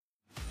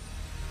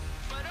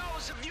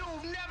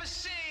you've never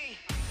seen.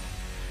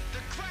 The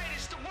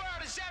greatest the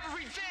world has ever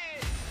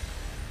revealed.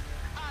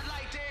 I'd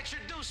like to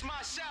introduce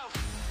myself.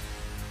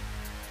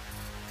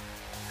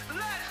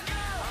 Let's go!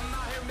 I'm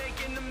out here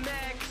making them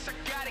mad, cause I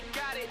got it.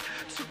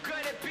 Too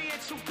good at being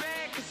too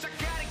bad, cause I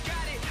got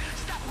it.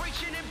 Stop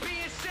reaching and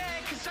being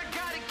sad, cause I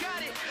got it.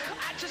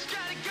 I just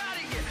got it,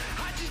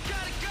 yeah. I just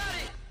got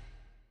it.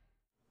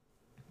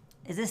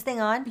 Is this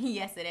thing on?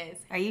 Yes, it is.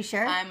 Are you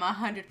sure? I'm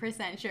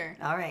 100% sure.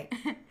 All right.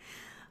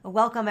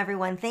 Welcome,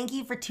 everyone. Thank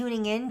you for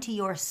tuning in to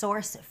your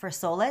source for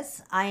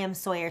solace. I am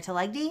Sawyer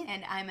Talegdi.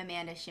 And I'm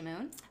Amanda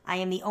Shimoon. I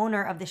am the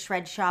owner of the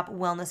Shred Shop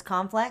Wellness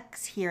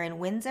Complex here in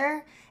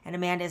Windsor, and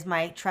Amanda is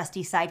my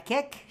trusty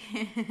sidekick.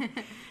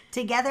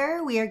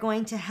 Together, we are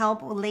going to help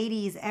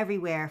ladies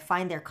everywhere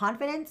find their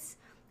confidence,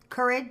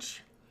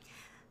 courage,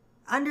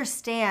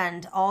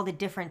 understand all the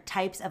different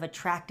types of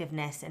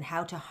attractiveness and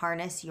how to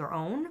harness your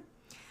own.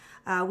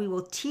 We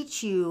will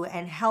teach you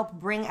and help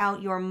bring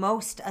out your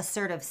most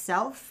assertive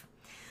self.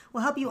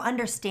 We'll help you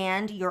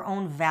understand your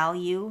own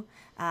value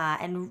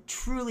and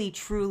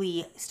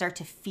truly start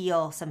to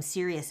feel some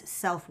serious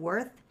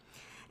self-worth,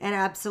 and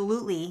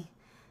absolutely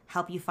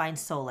help you find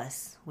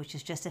solace, which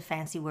is just a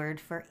fancy word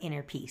for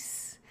inner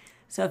peace.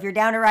 So if you're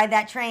down to ride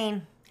that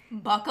train,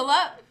 buckle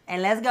up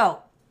and let's go.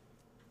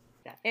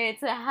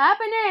 It's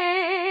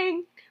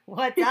happening.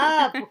 What's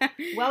up?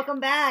 Welcome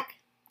back.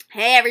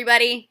 Hey,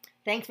 everybody.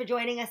 Thanks for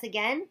joining us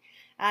again.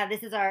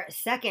 This is our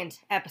second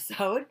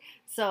episode,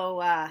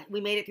 so we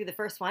made it through the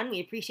first one.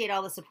 We appreciate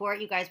all the support.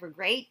 You guys were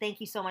great.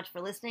 Thank you so much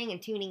for listening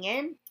and tuning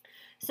in.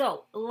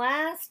 So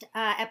last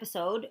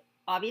episode,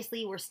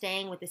 obviously we're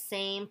staying with the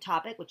same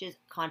topic, which is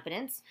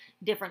confidence.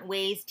 Different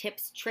ways,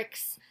 tips,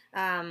 tricks,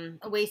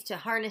 ways to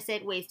harness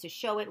it, ways to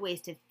show it,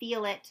 ways to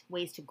feel it,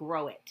 ways to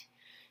grow it.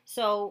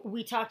 So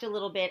we talked a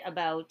little bit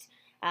about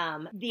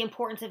the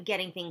importance of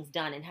getting things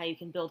done and how you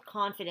can build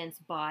confidence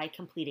by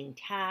completing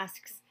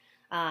tasks,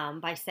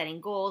 by setting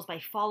goals, by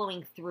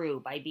following through,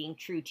 by being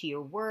true to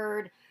your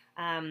word,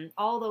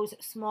 all those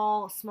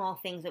small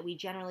things that we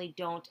generally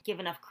don't give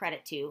enough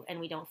credit to and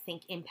we don't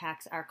think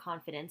impacts our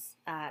confidence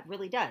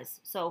really does.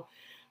 So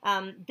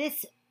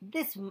this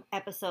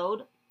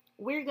episode,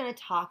 we're going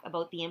to talk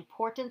about the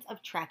importance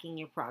of tracking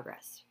your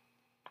progress.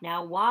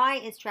 Now, why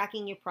is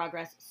tracking your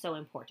progress so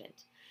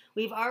important?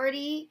 We've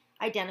already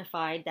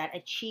identified that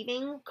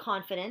achieving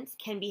confidence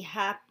can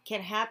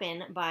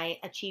happen by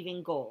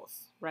achieving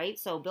goals, right?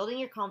 So building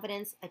your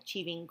confidence,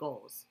 achieving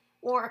goals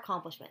or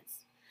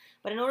accomplishments.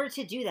 But in order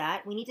to do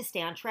that, we need to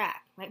stay on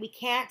track, right? We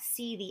can't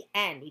see the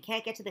end. We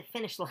can't get to the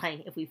finish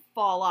line if we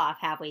fall off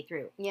halfway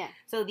through. Yeah.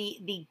 So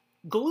the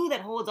glue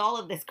that holds all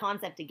of this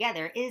concept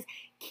together is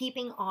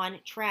keeping on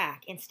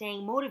track and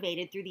staying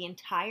motivated through the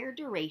entire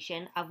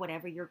duration of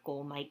whatever your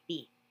goal might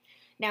be.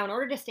 Now, in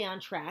order to stay on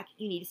track,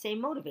 you need to stay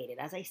motivated,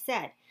 as I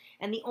said.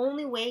 And the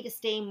only way to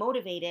stay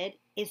motivated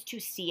is to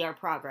see our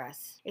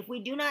progress. If we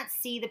do not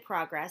see the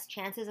progress,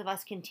 chances of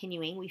us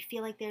continuing, we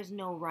feel like there's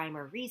no rhyme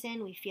or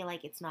reason. We feel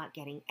like it's not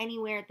getting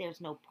anywhere. There's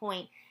no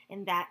point.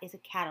 And that is a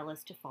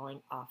catalyst to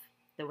falling off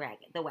the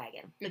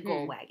wagon, the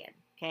goal wagon.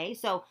 Okay,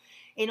 so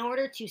in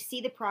order to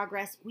see the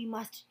progress, we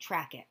must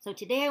track it. So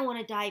today I want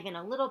to dive in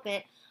a little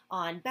bit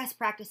on best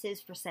practices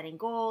for setting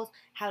goals,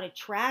 how to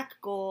track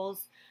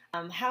goals,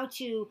 how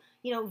to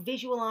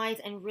visualize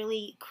and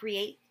really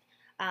create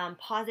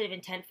positive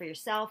intent for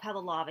yourself, how the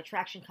law of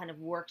attraction kind of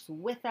works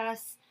with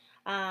us,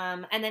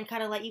 and then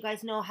kind of let you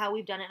guys know how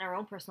we've done it in our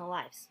own personal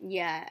lives.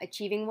 Yeah,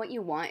 achieving what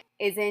you want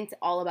isn't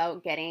all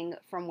about getting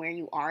from where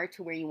you are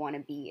to where you want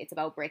to be. It's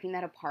about breaking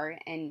that apart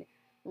and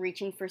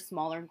reaching for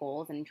smaller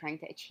goals and trying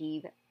to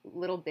achieve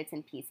little bits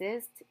and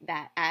pieces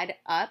that add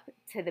up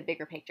to the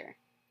bigger picture,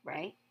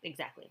 right?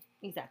 Exactly.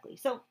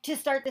 So to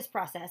start this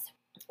process,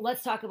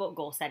 let's talk about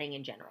goal setting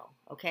in general,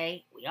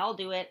 okay? We all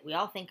do it. We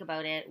all think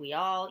about it. We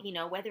all,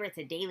 whether it's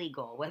a daily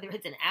goal, whether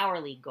it's an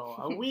hourly goal,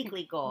 a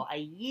weekly goal, a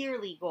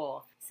yearly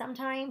goal.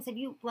 Sometimes,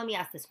 let me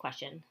ask this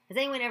question. Has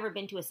anyone ever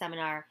been to a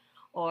seminar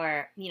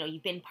or,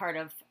 you've been part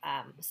of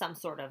some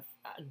sort of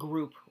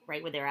group,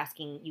 right, where they're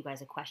asking you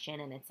guys a question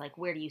and it's like,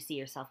 where do you see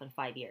yourself in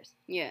 5 years?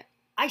 Yeah.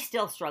 I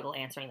still struggle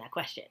answering that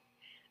question.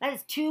 That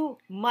is too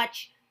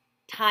much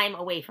time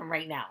away from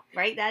right now,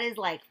 right? That is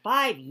like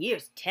 5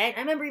 years, 10. I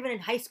remember even in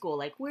high school,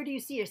 like, where do you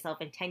see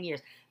yourself in 10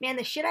 years? Man,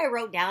 the shit I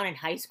wrote down in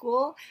high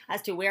school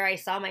as to where I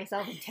saw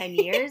myself in 10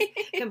 years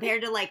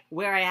compared to like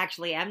where I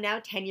actually am now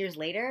 10 years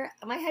later,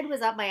 my head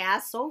was up my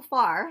ass so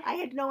far, I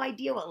had no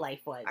idea what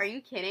life was. Are you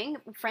kidding?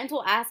 Friends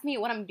will ask me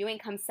what I'm doing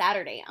come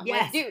Saturday. I'm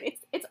like, dude,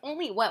 it's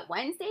only what,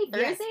 Wednesday,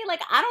 Thursday? Yes.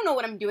 Like, I don't know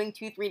what I'm doing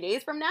 2-3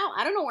 days from now.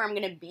 I don't know where I'm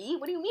going to be.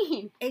 What do you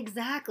mean?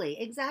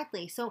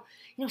 Exactly. So,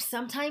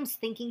 sometimes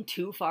thinking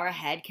too far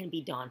ahead can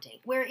be daunting,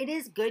 where it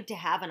is good to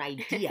have an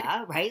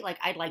idea, right? Like,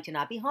 I'd like to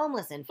not be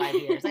homeless in 5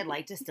 years. I'd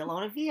like to still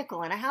own a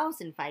vehicle and a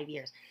house in 5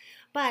 years.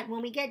 But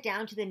when we get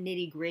down to the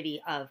nitty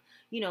gritty of,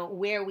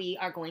 where we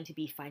are going to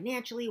be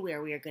financially,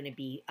 where we are going to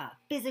be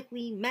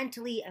physically,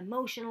 mentally,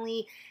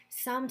 emotionally,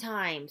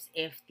 sometimes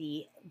if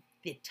the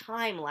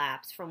time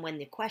lapse from when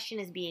the question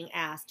is being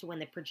asked to when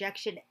the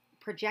projection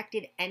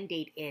projected end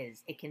date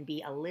is, it can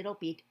be a little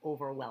bit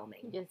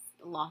overwhelming. Just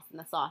lost in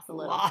the sauce a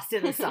little. Lost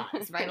in the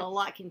sauce, right? A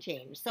lot can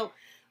change. So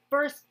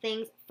first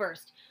things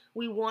first,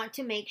 we want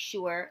to make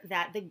sure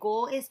that the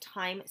goal is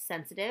time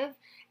sensitive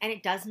and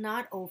it does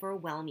not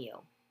overwhelm you,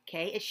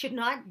 okay? It should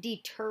not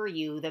deter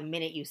you the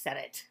minute you set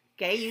it,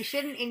 okay? You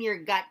shouldn't in your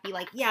gut be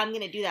like, yeah, I'm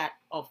going to do that.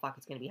 Oh, fuck,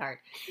 it's going to be hard.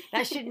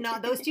 That should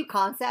not, those two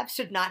concepts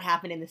should not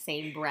happen in the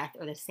same breath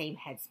or the same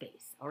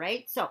headspace, all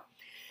right? So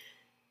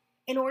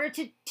in order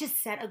to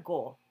set a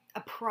goal,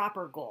 a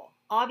proper goal,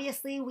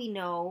 obviously we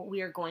know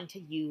we are going to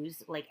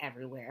use, like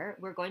everywhere,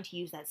 we're going to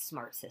use that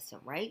SMART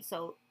system, right?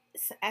 So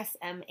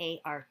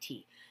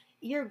SMART.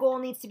 Your goal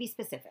needs to be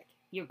specific.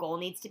 Your goal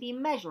needs to be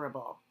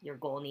measurable. Your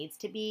goal needs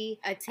to be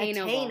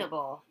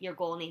attainable. Your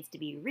goal needs to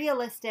be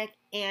realistic,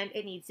 and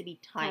it needs to be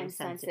time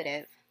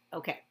sensitive.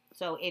 Okay,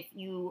 so if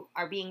you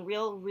are being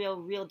real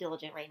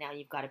diligent right now,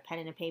 you've got a pen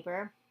and a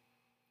paper,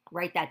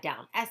 write that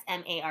down.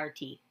 SMART.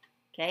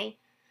 Okay?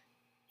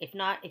 If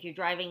not, if you're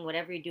driving,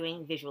 whatever you're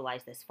doing,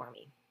 visualize this for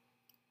me.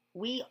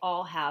 We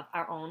all have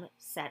our own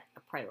set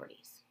of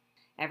priorities.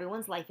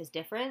 Everyone's life is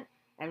different.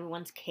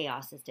 Everyone's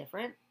chaos is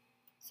different.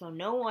 So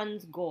no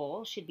one's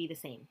goal should be the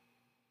same.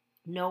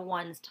 No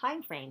one's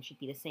time frame should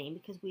be the same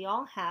because we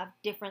all have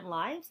different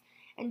lives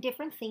and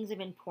different things of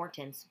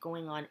importance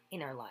going on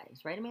in our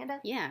lives. Right,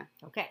 Amanda? Yeah.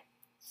 Okay.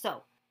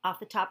 So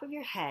off the top of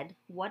your head,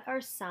 what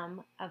are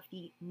some of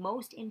the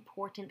most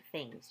important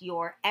things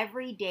your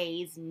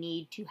everydays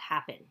need to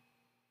happen?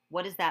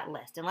 What is that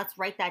list? And let's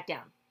write that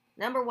down.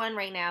 Number one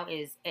right now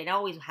is, it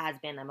always has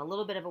been, I'm a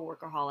little bit of a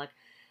workaholic.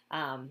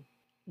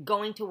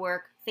 Going to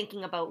work,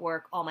 thinking about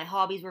work, all my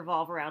hobbies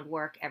revolve around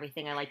work,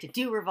 everything I like to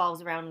do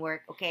revolves around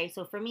work, okay?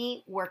 So for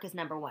me, work is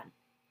number one.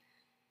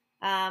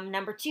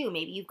 Number two,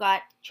 maybe you've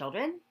got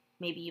children,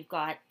 maybe you've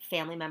got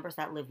family members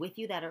that live with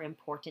you that are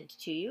important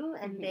to you,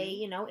 and they,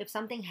 you know, if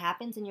something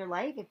happens in your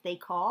life, if they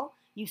call,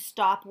 you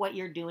stop what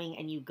you're doing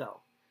and you go,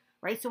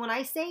 right? So when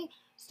I say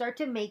start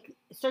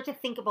to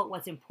think about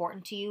what's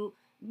important to you,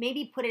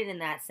 maybe put it in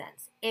that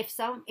sense. If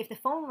the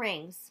phone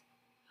rings,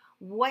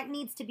 what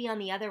needs to be on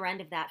the other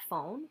end of that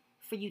phone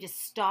for you to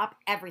stop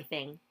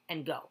everything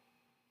and go?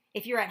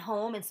 If you're at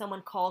home and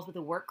someone calls with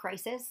a work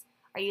crisis,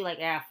 are you like,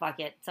 fuck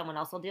it, someone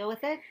else will deal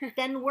with it?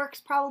 Then work's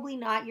probably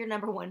not your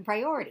number one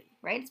priority,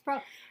 right?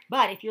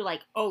 But if you're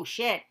like, oh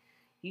shit,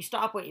 you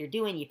stop what you're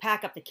doing, you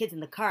pack up the kids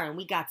in the car and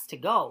we gots to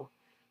go,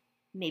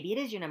 maybe it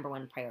is your number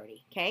one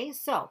priority, okay?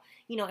 So,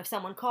 you know, if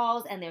someone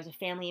calls and there's a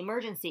family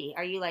emergency,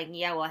 are you like,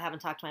 yeah, well, I haven't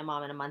talked to my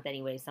mom in a month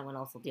anyway, someone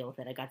else will deal with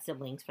it, I got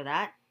siblings for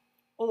that?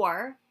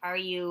 Or are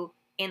you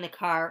in the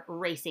car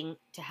racing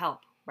to help,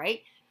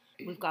 right?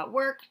 We've got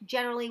work,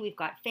 generally, we've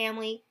got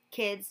family,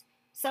 kids.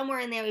 Somewhere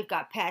in there, we've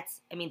got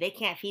pets. I mean, they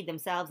can't feed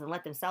themselves and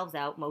let themselves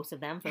out, most of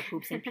them, for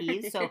poops and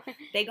peas. So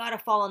they got to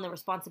fall on the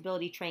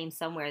responsibility train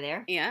somewhere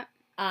there. Yeah.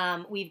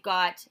 We've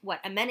got,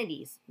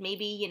 amenities.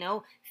 Maybe, you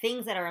know,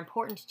 things that are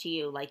important to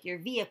you, like your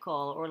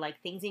vehicle or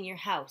like things in your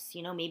house.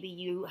 You know, maybe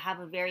you have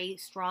a very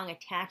strong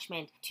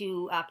attachment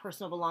to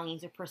personal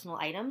belongings or personal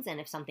items. And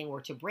if something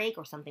were to break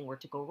or something were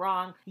to go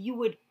wrong, you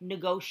would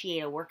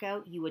negotiate a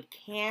workout. You would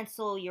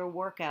cancel your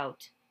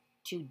workout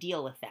to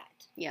deal with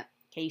that. Yeah.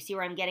 Okay, you see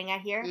where I'm getting at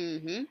here?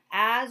 Mm-hmm.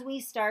 As we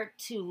start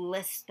to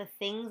list the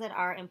things that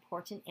are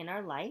important in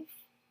our life,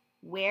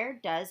 where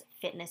does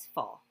fitness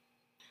fall?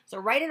 So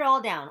write it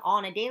all down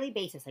on a daily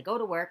basis. I go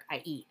to work,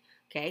 I eat.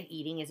 Okay,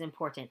 eating is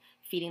important.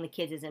 Feeding the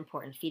kids is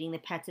important. Feeding the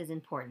pets is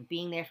important.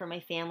 Being there for my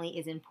family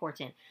is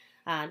important.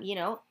 You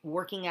know,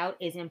 working out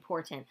is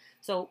important.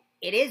 So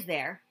it is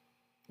there.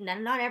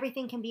 Not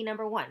everything can be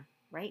number one,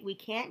 right? We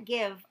can't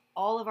give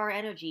all of our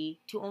energy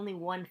to only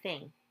one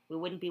thing. We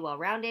wouldn't be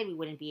well-rounded. We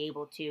wouldn't be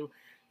able to,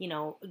 you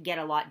know, get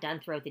a lot done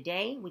throughout the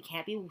day. We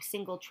can't be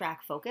single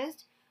track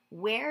focused.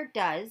 Where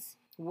does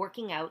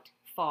working out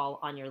fall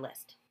on your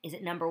list? Is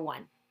it number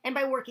one? And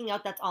by working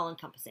out, that's all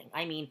encompassing.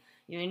 I mean,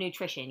 your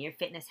nutrition, your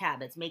fitness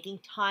habits, making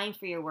time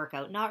for your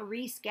workout, not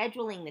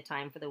rescheduling the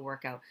time for the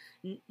workout,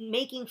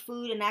 making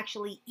food and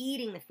actually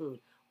eating the food.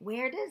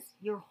 Where does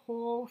your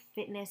whole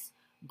fitness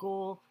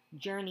goal,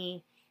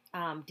 journey,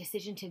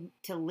 decision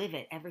to live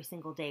it every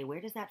single day, where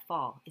does that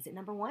fall? Is it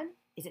number one?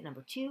 Is it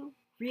number two?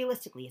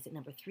 Realistically, is it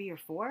number 3 or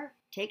 4?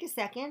 Take a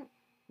second,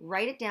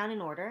 write it down in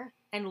order,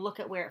 and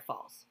look at where it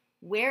falls.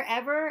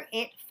 Wherever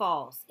it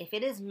falls, if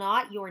it is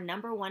not your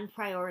number one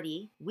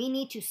priority, we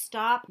need to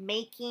stop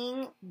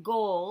making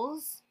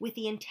goals with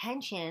the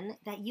intention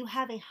that you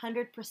have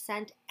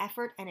 100%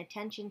 effort and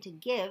attention to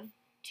give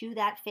to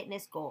that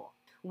fitness goal.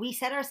 We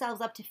set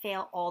ourselves up to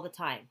fail all the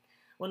time.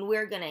 When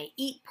we're going to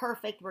eat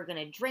perfect, we're going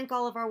to drink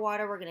all of our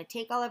water, we're going to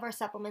take all of our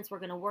supplements, we're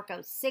going to work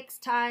out 6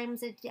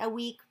 times a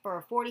week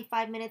for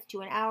 45 minutes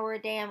to an hour a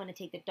day. I'm going to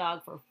take the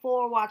dog for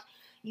 4 walks.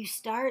 You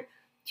start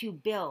to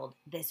build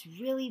this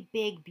really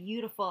big,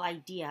 beautiful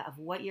idea of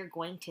what you're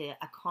going to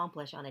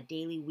accomplish on a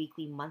daily,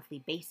 weekly,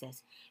 monthly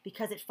basis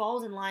because it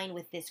falls in line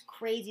with this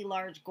crazy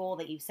large goal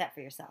that you've set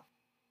for yourself.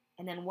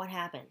 And then what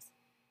happens?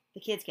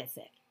 The kids get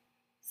sick.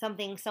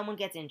 Someone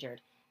gets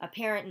injured. A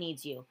parent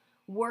needs you.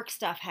 Work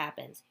stuff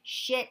happens.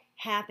 Shit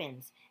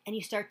happens. and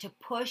you start to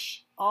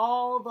push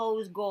all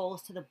those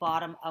goals to the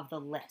bottom of the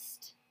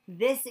list.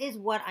 This is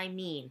what I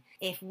mean.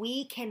 If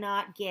we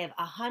cannot give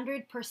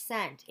 100%,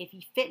 if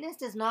fitness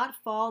does not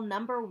fall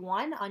number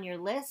one on your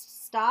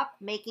list, stop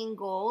making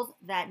goals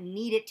that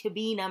need it to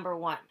be number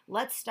one.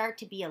 Let's start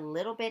to be a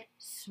little bit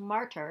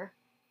smarter.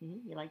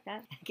 You like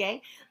that?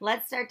 Okay.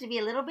 Let's start to be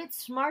a little bit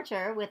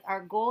smarter with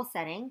our goal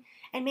setting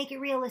and make it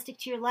realistic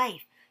to your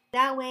life.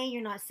 That way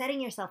you're not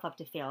setting yourself up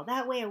to fail.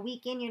 That way a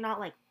week in, you're not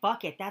like,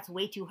 fuck it, that's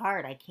way too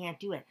hard. I can't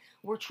do it.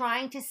 We're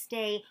trying to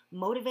stay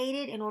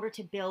motivated in order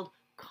to build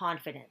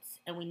confidence.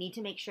 And we need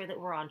to make sure that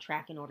we're on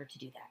track in order to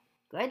do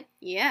that. Good?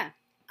 Yeah.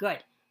 Good.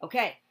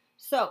 Okay.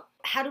 So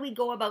how do we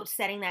go about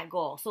setting that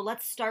goal? So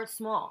let's start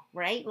small,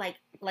 right? Like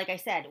I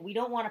said, we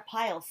don't want to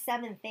pile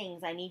 7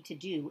 things I need to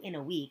do in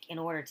a week in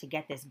order to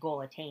get this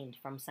goal attained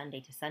from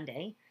Sunday to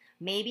Sunday.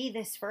 Maybe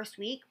this first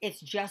week,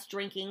 it's just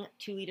drinking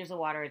 2 liters of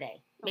water a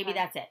day. Maybe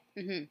that's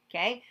it.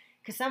 Okay?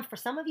 Because for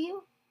some of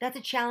you, that's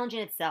a challenge in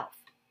itself.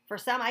 For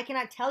some, I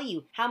cannot tell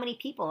you how many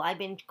people I've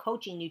been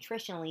coaching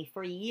nutritionally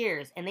for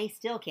years, and they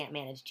still can't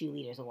manage 2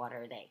 liters of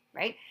water a day,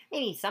 right?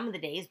 Maybe some of the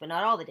days, but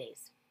not all the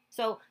days.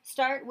 So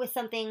start with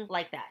something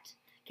like that.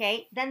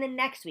 Okay? Then the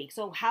next week.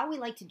 So how we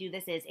like to do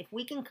this is if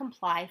we can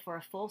comply for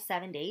a full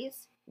 7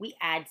 days, we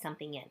add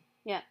something in.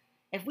 Yeah.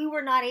 If we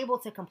were not able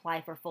to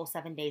comply for a full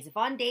 7 days, if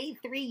on day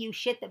 3 you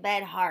shit the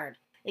bed hard,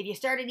 if you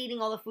started eating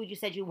all the food you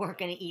said you weren't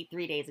going to eat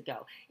 3 days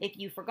ago, if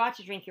you forgot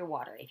to drink your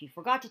water, if you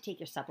forgot to take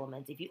your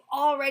supplements, if you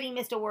already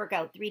missed a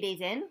workout 3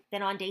 days in,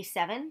 then on day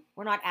 7,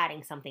 we're not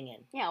adding something in.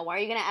 Yeah, why are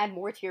you going to add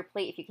more to your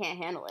plate if you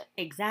can't handle it?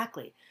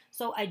 Exactly.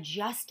 So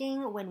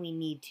adjusting when we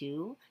need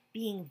to,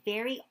 being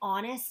very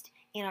honest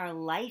in our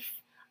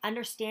life,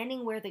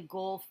 understanding where the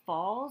goal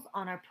falls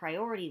on our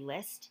priority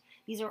list.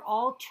 These are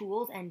all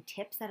tools and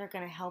tips that are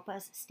going to help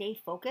us stay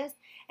focused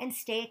and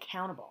stay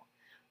accountable.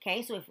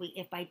 Okay, so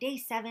if by day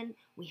 7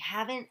 we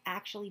haven't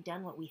actually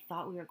done what we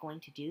thought we were going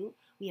to do,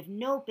 we have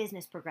no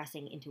business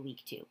progressing into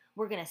week 2.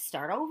 We're going to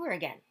start over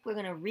again. We're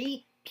going to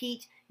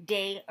repeat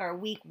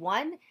week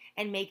 1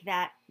 and make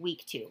that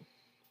week 2.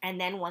 And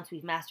then once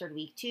we've mastered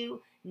week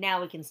 2,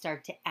 now we can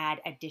start to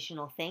add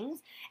additional things.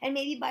 And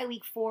maybe by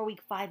week 4,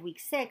 week 5, week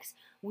 6,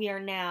 we are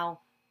now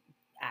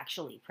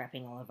actually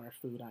prepping all of our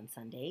food on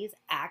Sundays,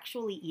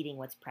 actually eating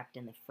what's prepped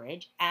in the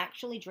fridge,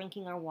 actually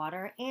drinking our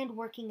water, and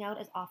working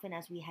out as often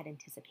as we had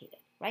anticipated,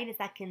 right? It's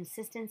that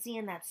consistency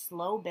and that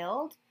slow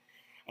build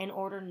in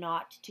order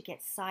not to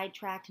get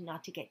sidetracked,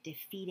 not to get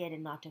defeated,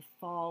 and not to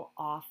fall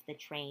off the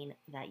train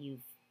that you've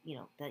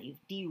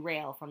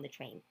derailed from the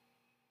train.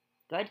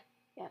 Good?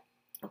 Yeah.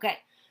 Okay,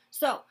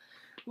 so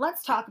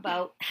let's talk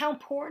about how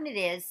important it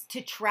is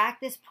to track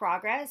this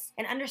progress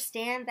and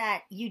understand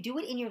that you do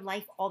it in your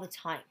life all the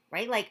time,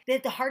 right? Like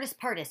the hardest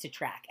part is to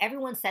track.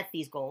 Everyone sets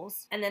these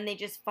goals and then they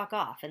just fuck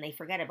off and they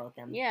forget about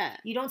them. Yeah.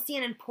 You don't see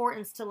an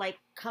importance to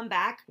come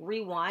back,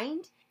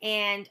 rewind,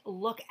 and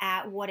look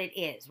at what it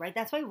is, right?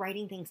 That's why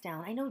writing things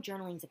down. I know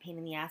journaling is a pain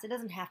in the ass. It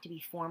doesn't have to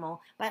be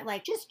formal, but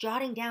just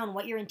jotting down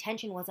what your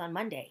intention was on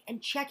Monday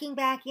and checking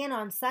back in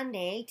on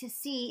Sunday to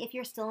see if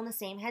you're still in the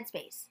same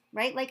headspace,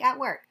 right? Like at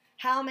work.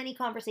 How many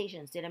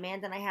conversations did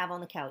Amanda and I have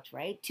on the couch,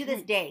 right? To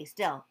this day,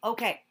 still.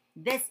 Okay,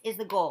 this is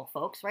the goal,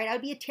 folks, right? I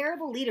would be a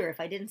terrible leader if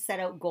I didn't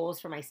set out goals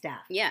for my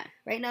staff. Yeah.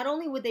 Right? Not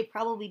only would they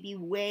probably be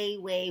way,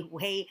 way,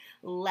 way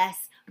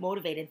less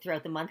motivated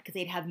throughout the month because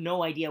they'd have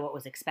no idea what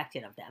was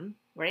expected of them,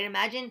 right?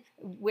 Imagine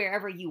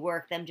wherever you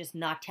work, them just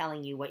not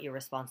telling you what you're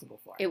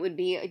responsible for. It would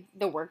be,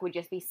 the work would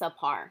just be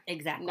subpar.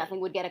 Exactly. Nothing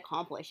would get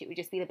accomplished. It would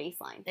just be the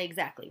baseline.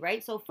 Exactly,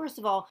 right? So first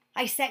of all,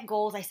 I set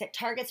goals, I set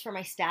targets for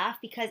my staff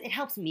because it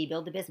helps me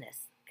build the business.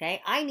 Okay,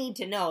 I need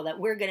to know that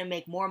we're going to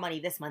make more money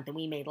this month than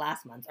we made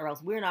last month, or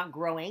else we're not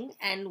growing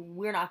and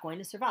we're not going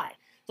to survive.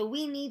 So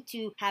we need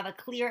to have a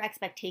clear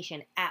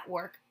expectation at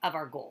work of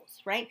our goals,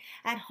 right?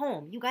 At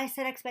home, you guys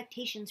set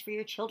expectations for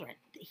your children.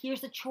 Here's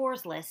the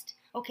chores list.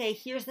 Okay,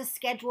 here's the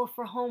schedule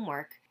for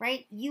homework,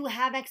 right? You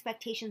have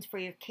expectations for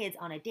your kids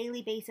on a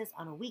daily basis,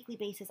 on a weekly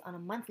basis, on a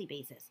monthly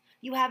basis.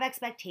 You have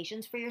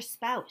expectations for your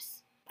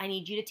spouse. I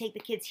need you to take the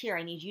kids here.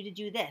 I need you to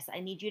do this.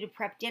 I need you to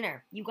prep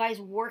dinner. You guys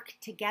work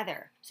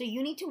together. So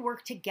you need to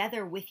work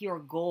together with your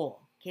goal.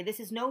 Okay, this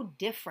is no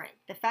different.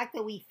 The fact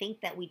that we think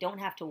that we don't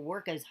have to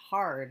work as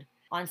hard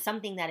on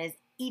something that is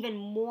even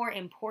more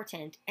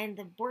important, and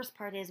the worst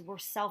part is we're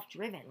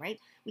self-driven, right?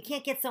 We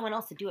can't get someone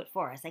else to do it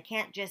for us. I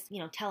can't just,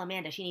 tell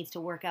Amanda she needs to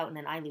work out and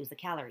then I lose the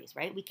calories,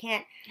 right? We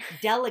can't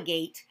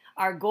delegate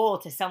our goal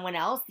to someone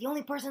else. The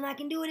only person that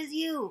can do it is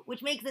you,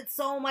 which makes it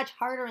so much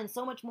harder and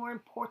so much more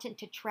important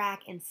to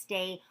track and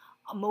stay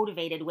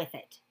motivated with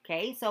it,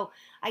 okay? So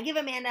I give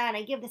Amanda and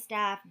I give the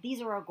staff, these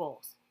are our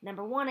goals.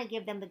 Number 1, I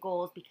give them the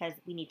goals because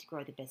we need to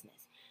grow the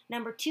business.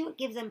 Number 2, it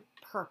gives them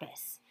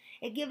purpose.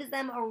 It gives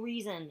them a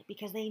reason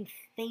because they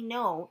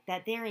know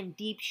that they're in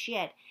deep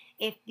shit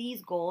if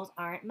these goals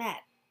aren't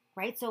met.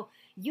 right? So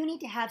you need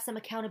to have some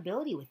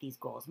accountability with these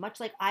goals. Much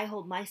like I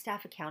hold my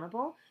staff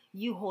accountable,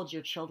 you hold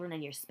your children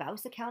and your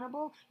spouse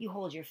accountable, you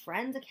hold your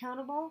friends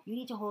accountable, you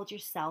need to hold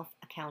yourself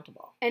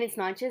accountable. And it's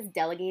not just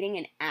delegating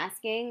and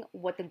asking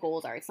what the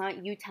goals are. It's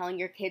not you telling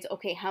your kids,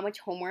 okay, how much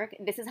homework,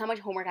 this is how much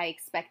homework I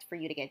expect for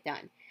you to get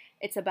done.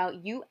 It's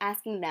about you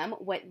asking them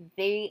what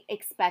they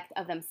expect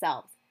of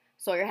themselves.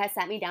 Sawyer has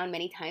sat me down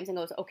many times and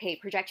goes, okay,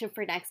 projection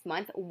for next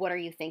month, what are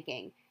you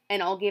thinking?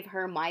 And I'll give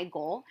her my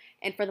goal.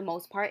 And for the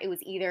most part, it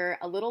was either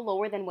a little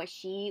lower than what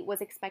she was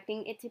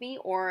expecting it to be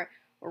or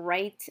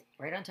right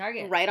on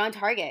target. Right on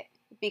target.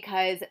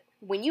 Because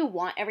when you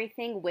want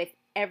everything with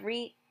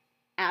every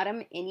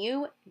atom in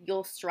you,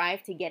 you'll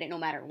strive to get it no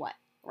matter what,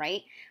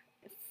 right?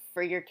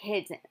 For your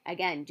kids,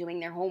 again, doing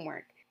their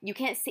homework. You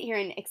can't sit here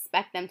and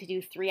expect them to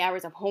do 3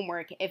 hours of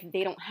homework if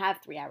they don't have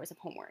 3 hours of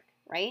homework,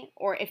 right?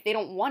 Or if they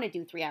don't want to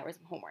do 3 hours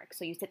of homework.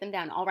 So you sit them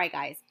down, all right,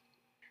 guys,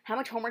 how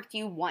much homework do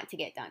you want to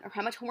get done? Or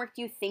how much homework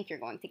do you think you're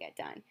going to get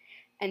done?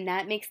 And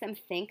that makes them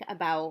think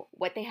about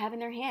what they have in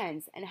their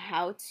hands and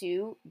how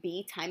to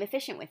be time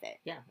efficient with it.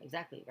 Yeah,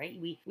 exactly, right?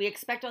 We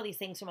expect all these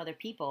things from other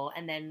people,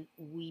 and then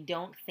we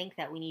don't think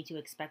that we need to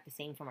expect the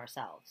same from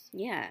ourselves.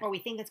 Yeah. Or we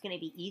think it's going to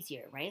be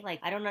easier, right? Like,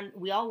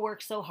 we all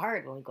work so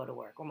hard when we go to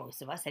work, or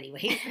most of us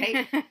anyways,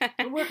 right?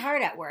 We work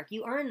hard at work.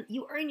 You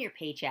earn your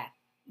paycheck.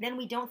 Then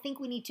we don't think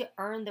we need to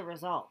earn the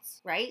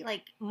results, right?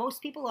 Like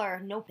most people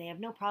they have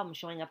no problem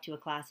showing up to a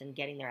class and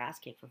getting their ass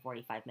kicked for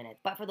 45 minutes.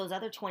 But for those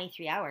other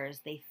 23 hours,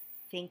 they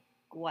think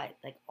what?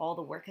 Like all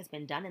the work has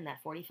been done in that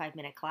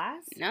 45-minute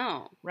class?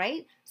 No.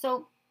 Right?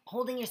 So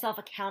holding yourself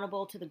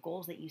accountable to the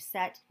goals that you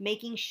set,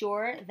 making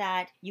sure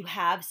that you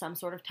have some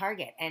sort of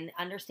target and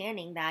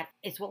understanding that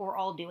it's what we're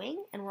all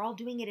doing and we're all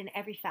doing it in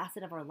every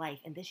facet of our life.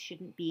 And this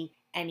shouldn't be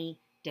any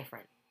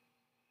different.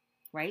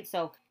 Right?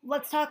 So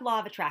let's talk law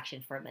of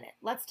attraction for a minute.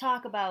 Let's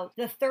talk about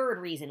the third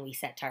reason we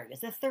set targets.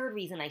 The third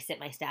reason I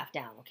sit my staff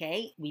down,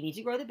 okay? We need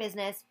to grow the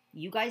business.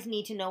 You guys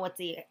need to know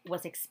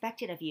what's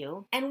expected of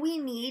you. And we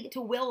need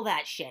to will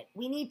that shit.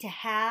 We need to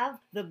have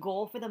the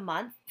goal for the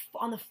month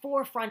on the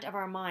forefront of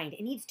our mind.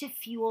 It needs to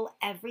fuel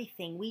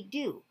everything we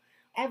do.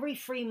 Every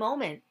free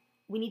moment,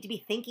 we need to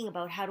be thinking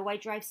about how do I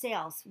drive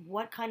sales?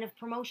 What kind of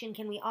promotion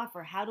can we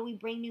offer? How do we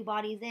bring new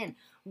bodies in?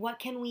 What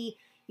can we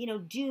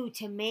do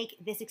to make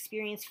this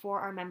experience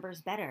for our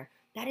members better?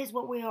 That is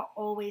what we are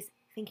always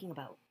thinking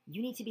about.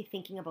 You need to be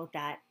thinking about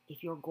that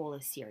if your goal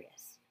is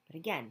serious. But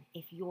again,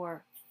 if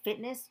your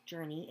fitness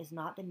journey is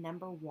not the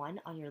number one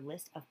on your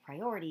list of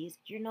priorities,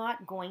 you're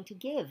not going to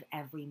give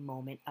every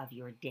moment of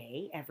your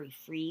day, every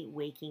free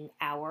waking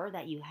hour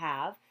that you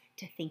have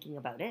to thinking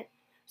about it.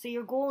 So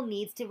your goal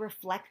needs to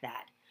reflect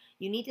that.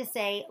 You need to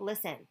say,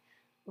 listen,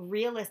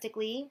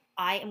 realistically,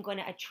 I am going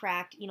to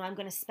attract, I'm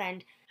going to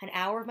spend an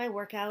hour of my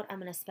workout. I'm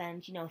going to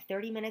spend,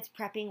 30 minutes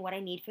prepping what I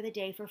need for the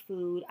day for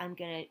food. I'm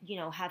going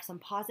to, have some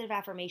positive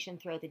affirmation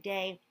throughout the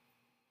day.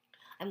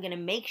 I'm going to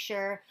make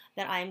sure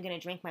that I'm going to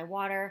drink my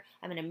water.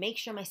 I'm going to make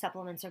sure my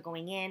supplements are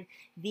going in.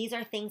 These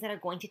are things that are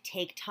going to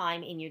take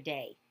time in your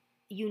day.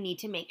 You need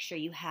to make sure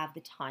you have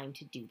the time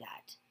to do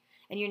that.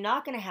 And you're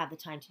not going to have the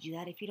time to do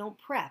that if you don't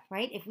prep,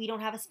 right? If we don't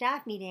have a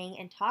staff meeting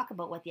and talk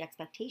about what the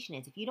expectation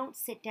is, if you don't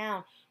sit down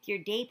with your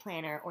day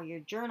planner or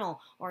your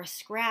journal or a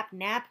scrap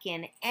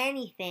napkin,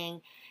 anything,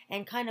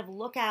 and kind of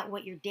look at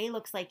what your day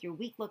looks like, your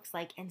week looks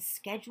like, and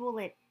schedule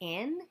it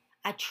in,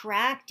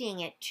 attracting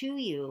it to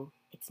you,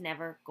 it's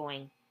never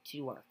going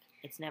to work.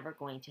 It's never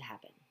going to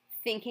happen.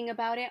 Thinking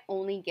about it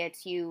only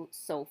gets you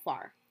so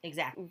far.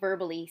 Exactly.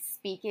 Verbally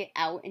speak it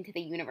out into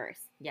the universe.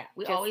 Yeah,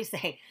 we Just always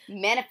say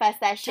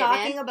manifest that shit,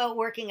 talking man. about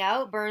working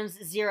out burns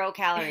 0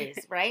 calories,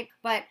 right?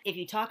 But if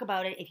you talk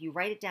about it, if you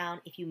write it down,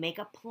 if you make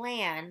a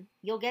plan,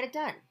 you'll get it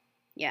done.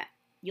 Yeah.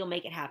 You'll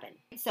make it happen.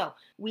 So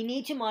we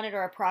need to monitor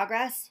our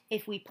progress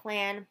if we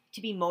plan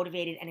to be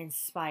motivated and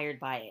inspired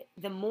by it.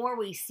 The more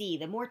we see,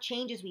 the more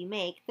changes we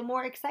make, the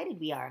more excited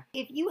we are.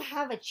 If you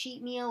have a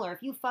cheat meal or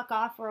if you fuck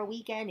off for a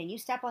weekend and you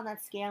step on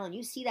that scale and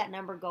you see that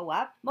number go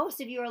up, most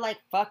of you are like,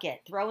 fuck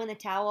it, throw in the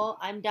towel,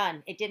 I'm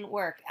done. It didn't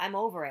work. I'm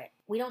over it.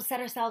 We don't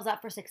set ourselves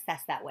up for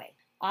success that way.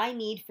 I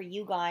need for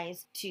you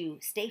guys to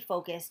stay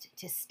focused,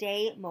 to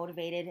stay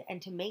motivated,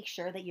 and to make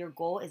sure that your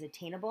goal is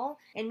attainable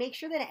and make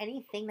sure that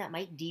anything that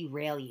might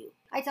derail you.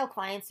 I tell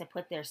clients to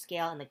put their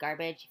scale in the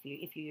garbage.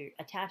 If you're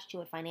attached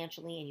to it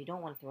financially and you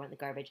don't want to throw it in the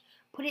garbage,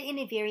 put it in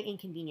a very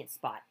inconvenient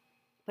spot.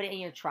 Put it in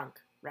your trunk,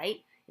 right?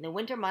 In the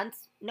winter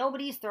months,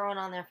 nobody's throwing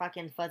on their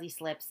fucking fuzzy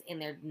slips in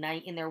their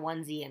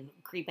onesie and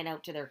creeping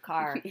out to their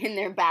car. In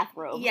their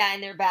bathrobe. Yeah, in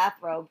their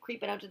bathrobe,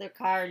 creeping out to their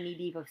car knee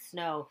deep of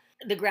snow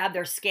to grab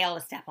their scale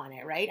to step on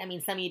it, right? I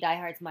mean, some of you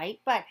diehards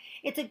might, but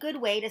it's a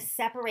good way to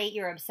separate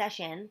your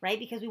obsession, right?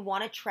 Because we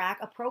want to track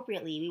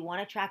appropriately. We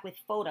want to track with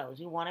photos.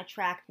 We want to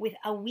track with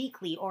a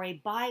weekly or a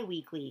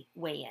bi-weekly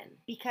weigh-in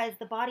because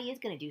the body is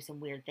going to do some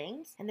weird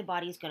things and the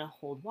body is going to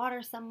hold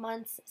water some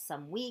months,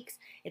 some weeks.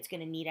 It's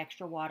going to need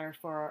extra water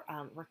for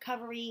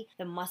recovery.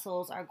 The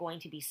muscles are going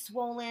to be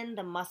swollen.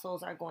 The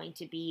muscles are going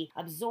to be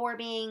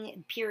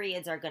absorbing.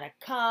 Periods are going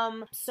to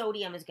come.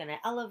 Sodium is going to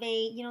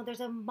elevate. There's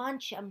a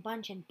bunch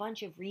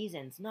of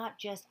reasons, not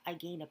just I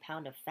gained a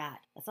pound of fat.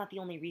 That's not the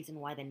only reason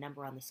why the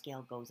number on the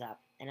scale goes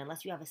up. And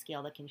unless you have a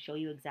scale that can show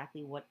you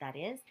exactly what that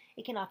is,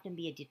 it can often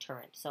be a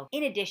deterrent. So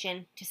in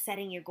addition to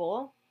setting your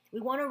goal,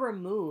 we want to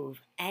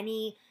remove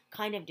any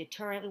kind of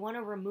deterrent. We want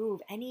to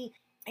remove any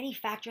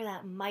factor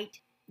that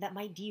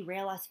might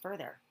derail us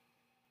further.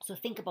 So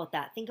think about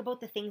that. Think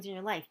about the things in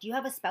your life. Do you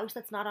have a spouse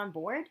that's not on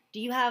board? Do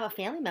you have a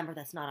family member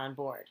that's not on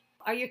board?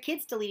 Are your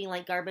kids still eating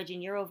like garbage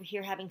and you're over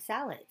here having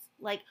salads?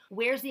 Like,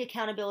 where's the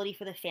accountability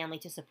for the family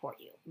to support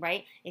you,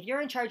 right? If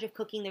you're in charge of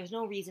cooking, there's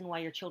no reason why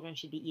your children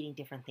should be eating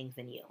different things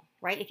than you,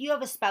 right? If you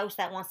have a spouse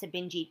that wants to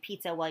binge eat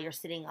pizza while you're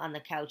sitting on the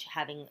couch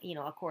having,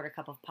 a quarter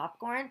cup of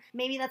popcorn,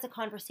 maybe that's a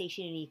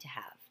conversation you need to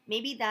have.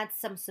 Maybe that's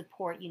some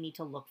support you need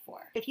to look for.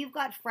 If you've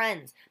got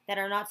friends that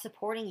are not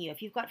supporting you,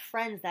 if you've got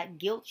friends that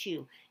guilt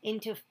you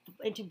into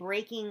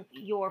breaking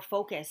your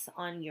focus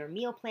on your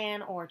meal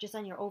plan or just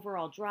on your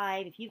overall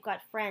drive, if you've got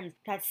friends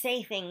that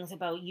say things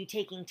about you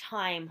taking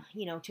time,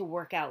 to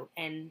work out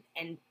and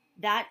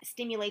that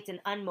stimulates an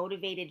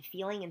unmotivated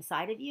feeling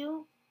inside of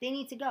you, they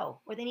need to go,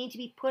 or they need to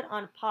be put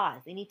on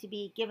pause. They need to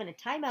be given a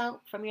timeout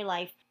from your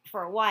life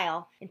for a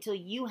while until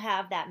you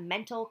have that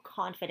mental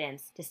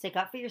confidence to stick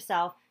up for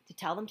yourself, to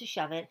tell them to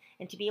shove it,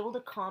 and to be able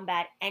to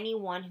combat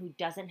anyone who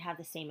doesn't have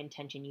the same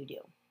intention you do.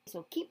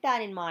 So keep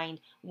that in mind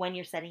when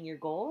you're setting your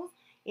goals,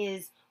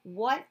 is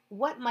what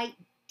might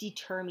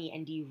deter me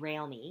and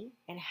derail me,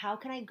 and how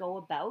can I go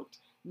about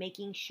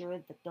making sure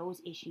that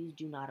those issues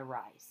do not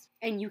arise.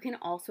 And you can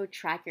also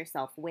track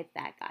yourself with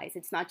that, guys.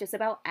 It's not just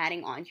about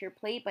adding onto your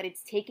plate, but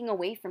it's taking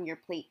away from your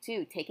plate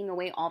too, taking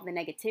away all the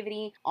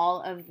negativity,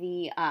 all of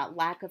the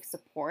lack of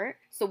support.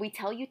 So we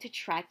tell you to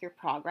track your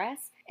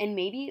progress, and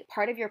maybe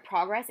part of your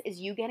progress is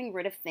you getting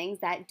rid of things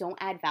that don't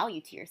add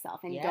value to yourself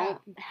and don't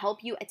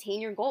help you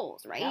attain your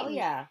goals, right? Hell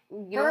yeah.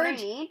 You know what I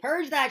mean?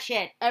 Purge that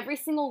shit. Every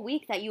single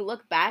week that you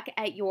look back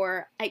at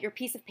your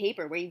piece of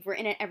paper where you've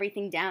written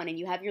everything down and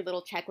you have your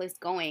little checklist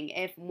going,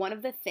 if one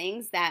of the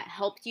things that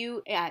helped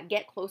you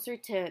get closer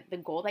to the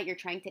goal that you're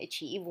trying to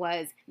achieve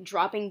was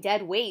dropping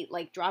dead weight,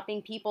 like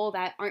dropping people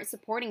that aren't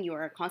supporting you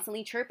or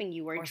constantly chirping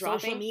you, or dropping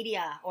social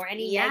media or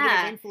any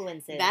negative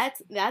influences.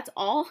 That's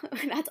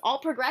all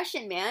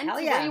progression, man. Hell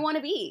to yeah. where you want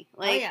to be.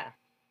 Hell yeah.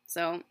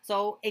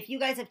 So if you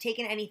guys have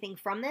taken anything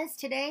from this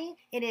today,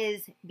 it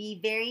is be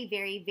very,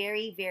 very,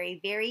 very, very,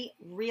 very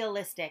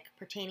realistic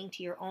pertaining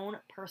to your own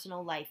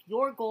personal life.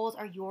 Your goals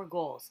are your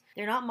goals.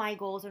 They're not my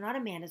goals. They're not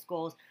Amanda's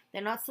goals.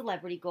 They're not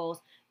celebrity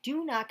goals.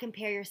 Do not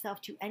compare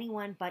yourself to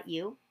anyone but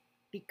you.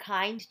 Be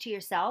kind to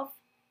yourself,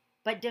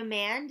 but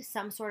demand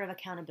some sort of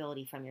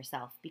accountability from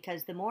yourself,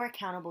 because the more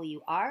accountable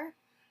you are,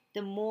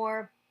 the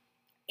more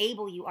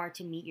able you are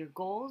to meet your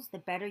goals, the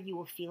better you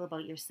will feel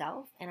about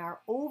yourself. And our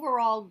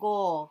overall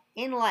goal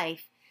in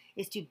life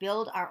is to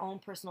build our own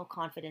personal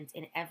confidence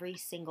in every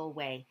single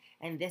way.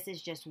 And this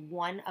is just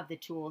one of the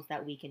tools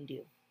that we can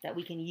do, that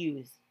we can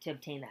use to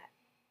obtain that.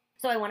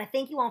 So I want to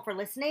thank you all for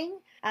listening.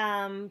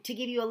 To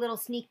give you a little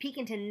sneak peek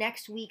into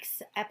next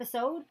week's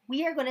episode,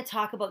 we are going to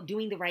talk about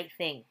doing the right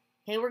thing.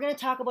 Okay, we're going to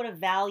talk about a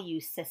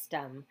value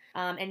system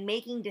and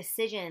making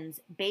decisions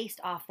based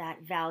off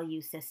that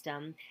value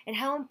system, and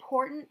how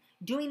important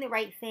doing the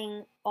right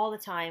thing all the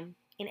time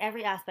in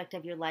every aspect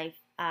of your life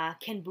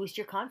can boost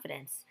your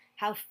confidence.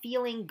 How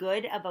feeling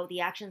good about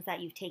the actions that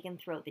you've taken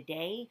throughout the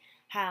day,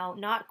 how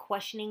not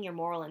questioning your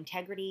moral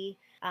integrity,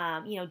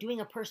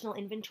 doing a personal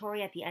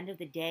inventory at the end of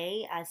the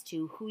day as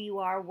to who you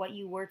are, what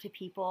you were to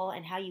people,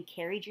 and how you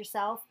carried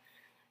yourself.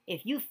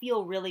 If you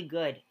feel really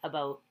good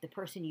about the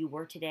person you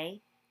were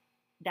today,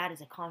 that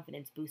is a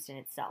confidence boost in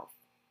itself.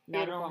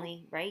 Not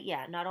only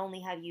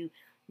have you,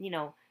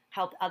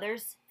 helped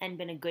others and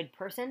been a good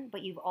person,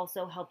 but you've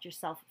also helped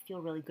yourself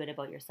feel really good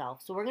about yourself.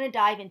 So we're going to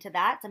dive into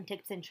that, some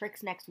tips and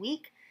tricks next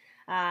week.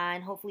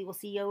 And hopefully we'll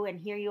see you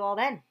and hear you all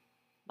then.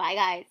 Bye,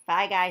 guys.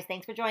 Bye, guys.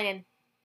 Thanks for joining.